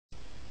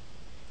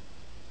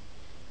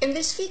In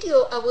this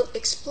video, I will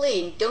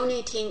explain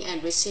donating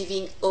and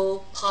receiving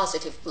O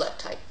positive blood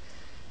type.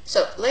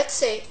 So let's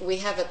say we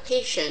have a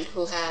patient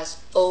who has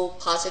O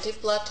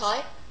positive blood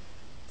type.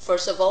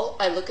 First of all,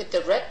 I look at the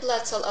red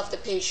blood cell of the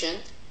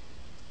patient.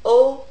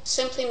 O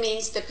simply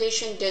means the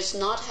patient does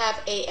not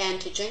have A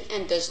antigen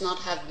and does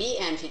not have B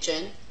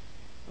antigen,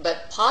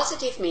 but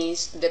positive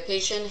means the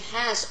patient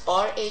has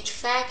Rh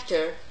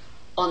factor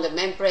on the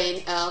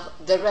membrane of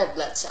the red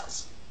blood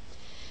cells.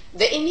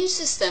 The immune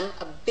system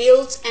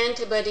builds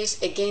antibodies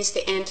against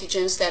the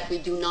antigens that we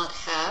do not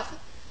have.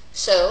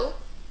 So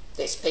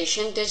this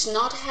patient does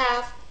not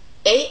have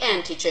A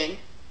antigen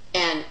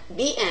and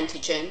B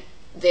antigen.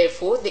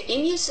 Therefore, the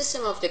immune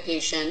system of the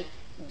patient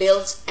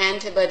builds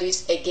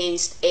antibodies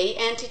against A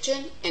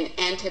antigen and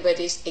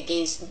antibodies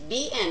against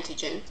B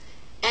antigen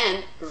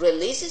and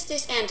releases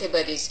these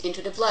antibodies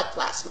into the blood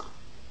plasma.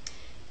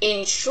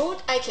 In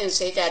short, I can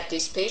say that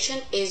this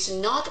patient is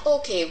not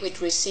okay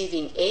with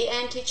receiving A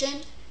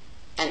antigen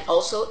and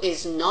also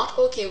is not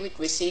okay with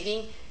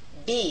receiving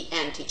B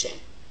antigen.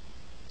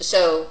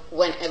 So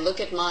when I look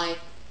at my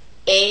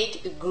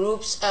 8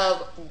 groups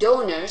of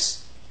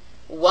donors,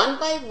 one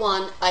by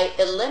one I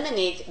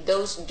eliminate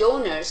those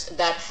donors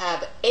that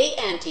have A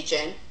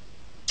antigen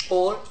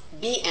or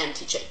B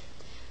antigen.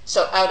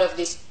 So out of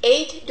these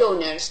 8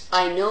 donors,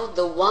 I know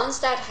the ones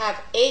that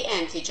have A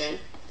antigen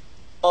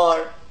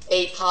are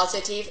A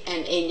positive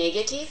and A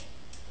negative,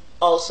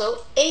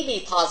 also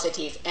AB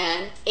positive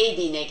and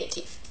AB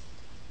negative.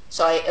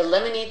 So I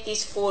eliminate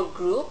these 4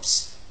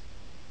 groups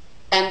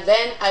and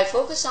then I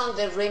focus on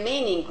the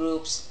remaining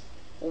groups.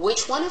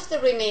 Which one of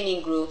the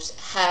remaining groups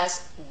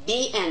has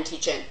B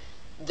antigen?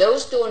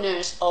 Those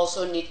donors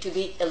also need to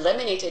be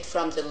eliminated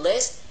from the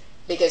list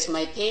because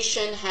my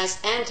patient has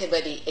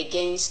antibody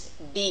against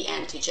B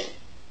antigen.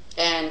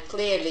 And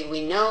clearly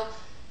we know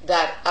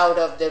that out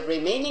of the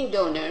remaining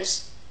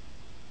donors,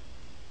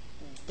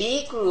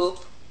 B group,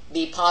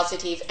 B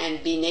positive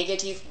and B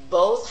negative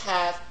both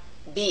have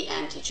B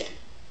antigen.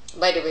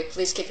 By the way,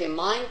 please keep in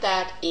mind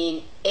that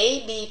in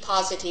AB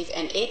positive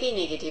and AB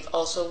negative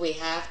also we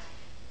have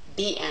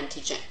B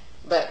antigen,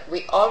 but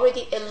we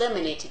already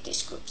eliminated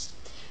these groups.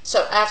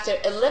 So after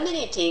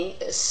eliminating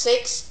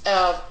 6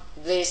 of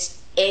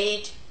this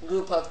 8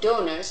 group of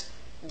donors,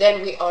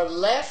 then we are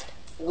left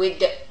with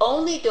the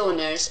only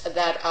donors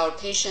that our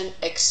patient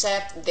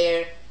accept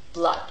their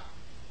blood.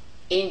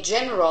 In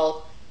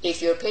general,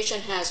 if your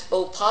patient has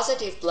O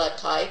positive blood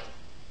type,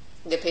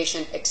 the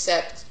patient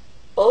accepts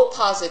O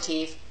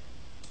positive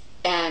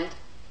and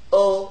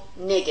O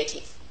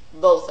negative,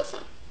 both of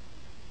them.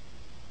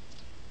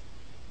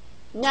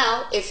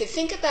 Now, if you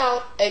think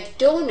about a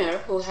donor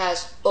who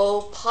has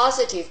O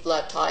positive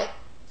blood type,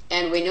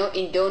 and we know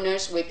in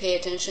donors we pay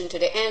attention to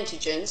the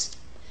antigens,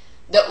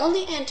 the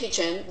only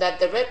antigen that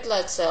the red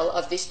blood cell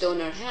of this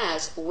donor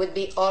has would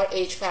be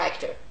Rh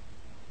factor.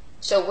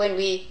 So when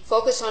we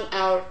focus on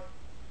our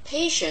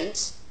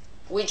patients,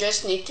 we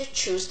just need to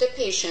choose the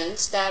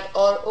patients that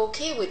are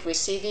okay with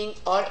receiving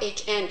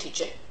Rh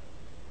antigen.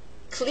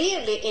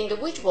 Clearly,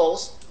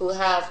 individuals who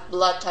have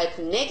blood type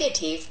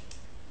negative,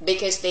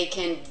 because they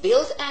can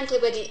build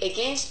antibody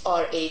against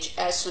Rh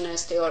as soon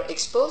as they are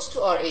exposed to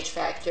Rh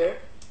factor,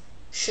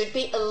 should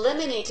be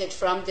eliminated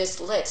from this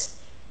list.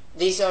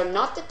 These are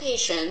not the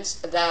patients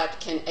that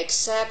can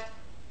accept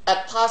a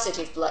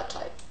positive blood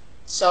type.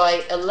 So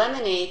I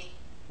eliminate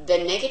the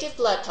negative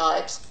blood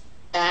types,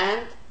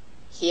 and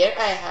here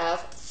I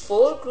have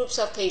 4 groups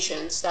of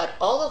patients that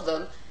all of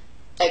them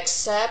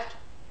accept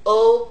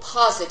O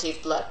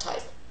positive blood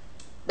type.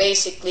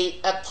 Basically,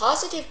 a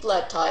positive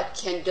blood type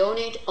can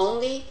donate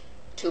only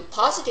to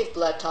positive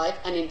blood type,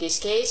 and in this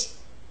case,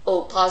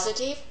 O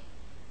positive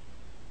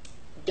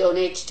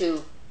donates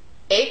to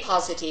A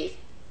positive,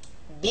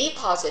 B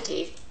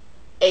positive,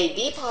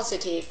 AB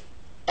positive,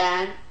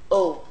 and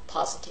O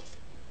positive.